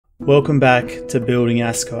Welcome back to Building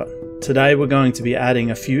Ascot. Today we're going to be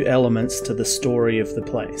adding a few elements to the story of the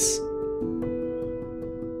place.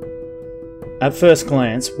 At first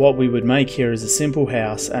glance, what we would make here is a simple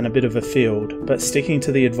house and a bit of a field, but sticking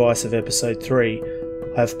to the advice of episode 3,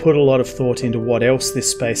 I've put a lot of thought into what else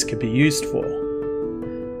this space could be used for.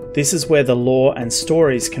 This is where the lore and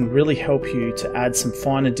stories can really help you to add some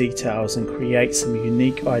finer details and create some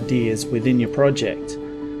unique ideas within your project.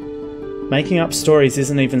 Making up stories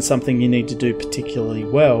isn't even something you need to do particularly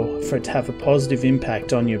well for it to have a positive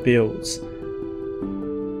impact on your builds.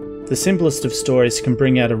 The simplest of stories can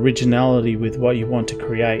bring out originality with what you want to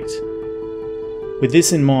create. With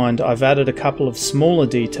this in mind, I've added a couple of smaller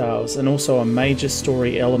details and also a major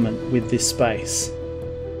story element with this space.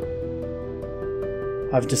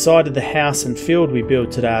 I've decided the house and field we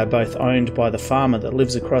build today are both owned by the farmer that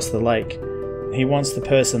lives across the lake. He wants the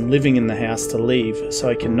person living in the house to leave so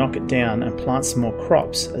he can knock it down and plant some more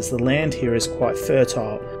crops, as the land here is quite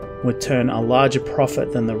fertile, would turn a larger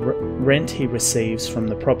profit than the rent he receives from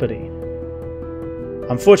the property.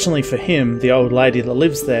 Unfortunately for him, the old lady that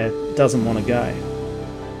lives there doesn't want to go.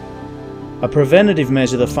 A preventative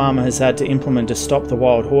measure the farmer has had to implement to stop the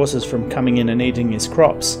wild horses from coming in and eating his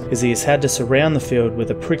crops is he has had to surround the field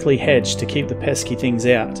with a prickly hedge to keep the pesky things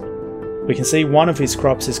out. We can see one of his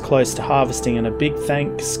crops is close to harvesting, and a big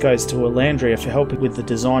thanks goes to Elandria for helping with the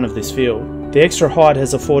design of this field. The extra height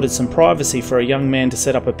has afforded some privacy for a young man to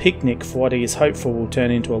set up a picnic for what he is hopeful will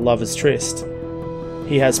turn into a lover's tryst.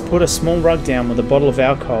 He has put a small rug down with a bottle of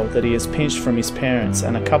alcohol that he has pinched from his parents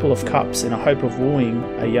and a couple of cups in a hope of wooing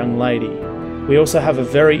a young lady. We also have a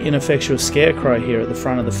very ineffectual scarecrow here at the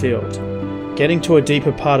front of the field. Getting to a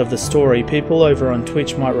deeper part of the story, people over on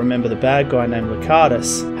Twitch might remember the bad guy named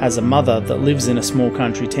Lucardus has a mother that lives in a small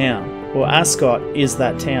country town. Well, Ascot is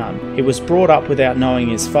that town. He was brought up without knowing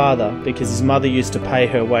his father because his mother used to pay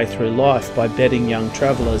her way through life by betting young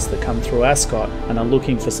travellers that come through Ascot and are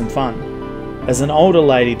looking for some fun. As an older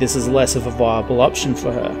lady, this is less of a viable option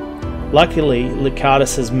for her. Luckily,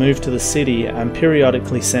 Lucardus has moved to the city and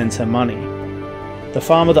periodically sends her money. The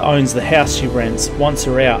farmer that owns the house she rents wants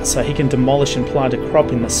her out so he can demolish and plant a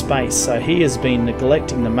crop in the space, so he has been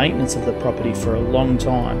neglecting the maintenance of the property for a long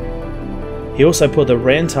time. He also put the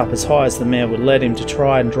rent up as high as the mayor would let him to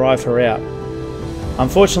try and drive her out.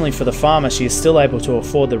 Unfortunately for the farmer, she is still able to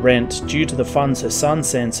afford the rent due to the funds her son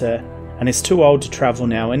sends her, and is too old to travel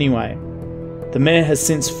now anyway. The mayor has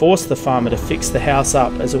since forced the farmer to fix the house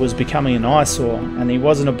up as it was becoming an eyesore, and he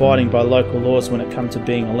wasn't abiding by local laws when it came to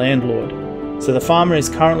being a landlord. So the farmer is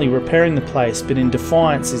currently repairing the place, but in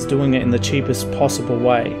defiance is doing it in the cheapest possible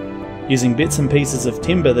way, using bits and pieces of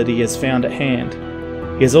timber that he has found at hand.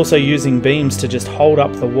 He is also using beams to just hold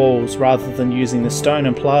up the walls rather than using the stone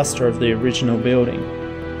and plaster of the original building.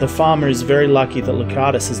 The farmer is very lucky that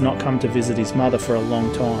Lucardus has not come to visit his mother for a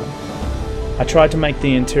long time. I tried to make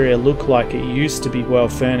the interior look like it used to be well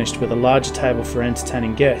furnished with a larger table for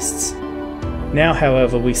entertaining guests. Now,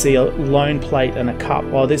 however, we see a lone plate and a cup.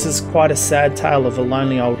 While this is quite a sad tale of a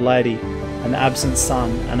lonely old lady, an absent son,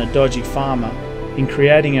 and a dodgy farmer, in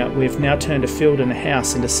creating it we've now turned a field and a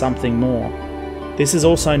house into something more. This is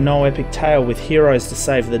also no epic tale with heroes to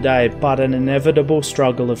save the day, but an inevitable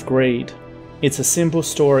struggle of greed. It's a simple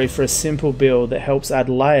story for a simple build that helps add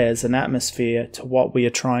layers and atmosphere to what we are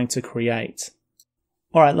trying to create.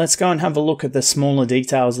 Alright, let's go and have a look at the smaller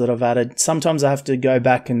details that I've added. Sometimes I have to go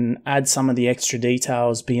back and add some of the extra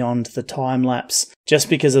details beyond the time lapse, just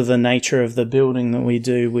because of the nature of the building that we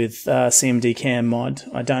do with CMD Cam mod.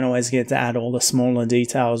 I don't always get to add all the smaller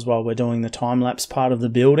details while we're doing the time lapse part of the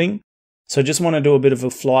building. So I just want to do a bit of a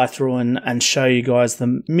fly through and show you guys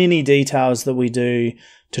the mini details that we do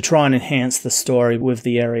to try and enhance the story with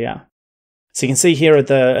the area. So you can see here at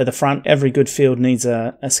the front, every good field needs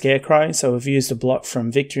a scarecrow. So we've used a block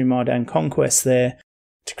from Victory Mod and Conquest there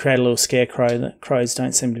to create a little scarecrow that crows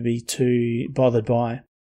don't seem to be too bothered by.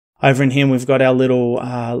 Over in here we've got our little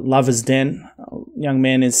lover's den. Young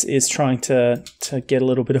man is trying to get a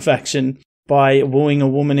little bit of action by wooing a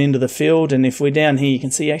woman into the field, and if we're down here you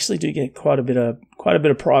can see you actually do get quite a bit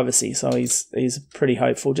of privacy, so he's pretty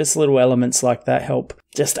hopeful. Just little elements like that help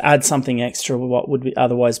just add something extra with what would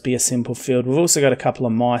otherwise be a simple field. We've also got a couple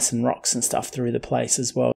of mice and rocks and stuff through the place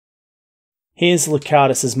as well. Here's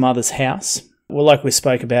Lucardus's mother's house. Well, like we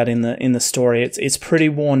spoke about in the story, it's pretty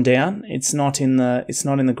worn down. It's not in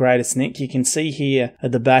the greatest nick. You can see here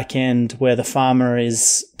at the back end where the farmer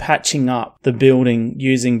is patching up the building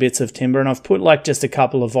using bits of timber, and I've put like just a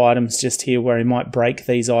couple of items just here where he might break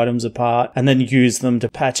these items apart and then use them to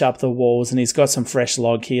patch up the walls. And he's got some fresh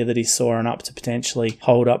log here that he's sawing up to potentially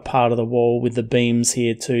hold up part of the wall with the beams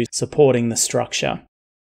here too, supporting the structure.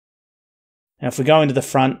 Now if we go into the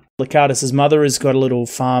front, Lacardis's mother has got a little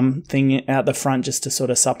farm thing out the front just to sort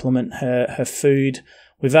of supplement her food.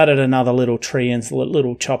 We've added another little tree and a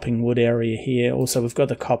little chopping wood area here. Also, we've got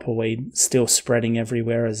the copperweed still spreading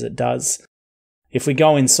everywhere as it does. If we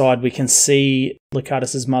go inside, we can see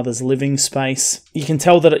Lacardis's mother's living space. You can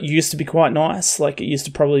tell that it used to be quite nice. Like, it used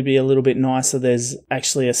to probably be a little bit nicer. There's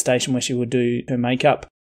actually a station where she would do her makeup.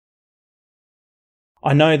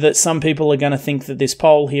 I know that some people are going to think that this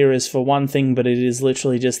pole here is for one thing, but it is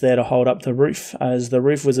literally just there to hold up the roof, as the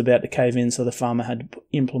roof was about to cave in, so the farmer had to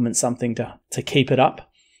implement something to keep it up.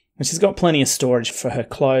 And she's got plenty of storage for her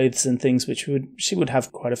clothes and things, which she would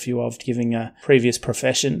have quite a few of, given a previous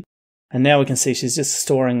profession. And now we can see she's just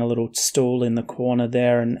storing a little stool in the corner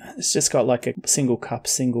there, and it's just got like a single cup,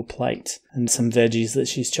 single plate, and some veggies that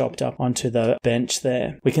she's chopped up onto the bench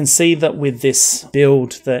there. We can see that with this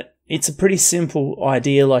build that it's a pretty simple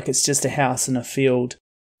idea, like it's just a house and a field.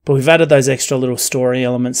 But we've added those extra little story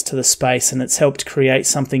elements to the space, and it's helped create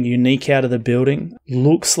something unique out of the building.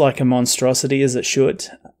 Looks like a monstrosity, as it should,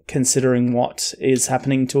 considering what is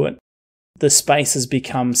happening to it. The space has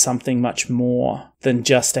become something much more than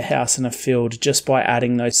just a house and a field, just by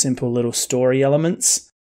adding those simple little story elements.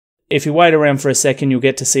 If you wait around for a second, you'll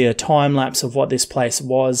get to see a time lapse of what this place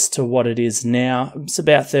was to what it is now. It's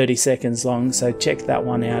about 30 seconds long, so check that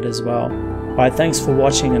one out as well. Alright, thanks for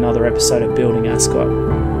watching another episode of Building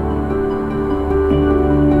Ascot.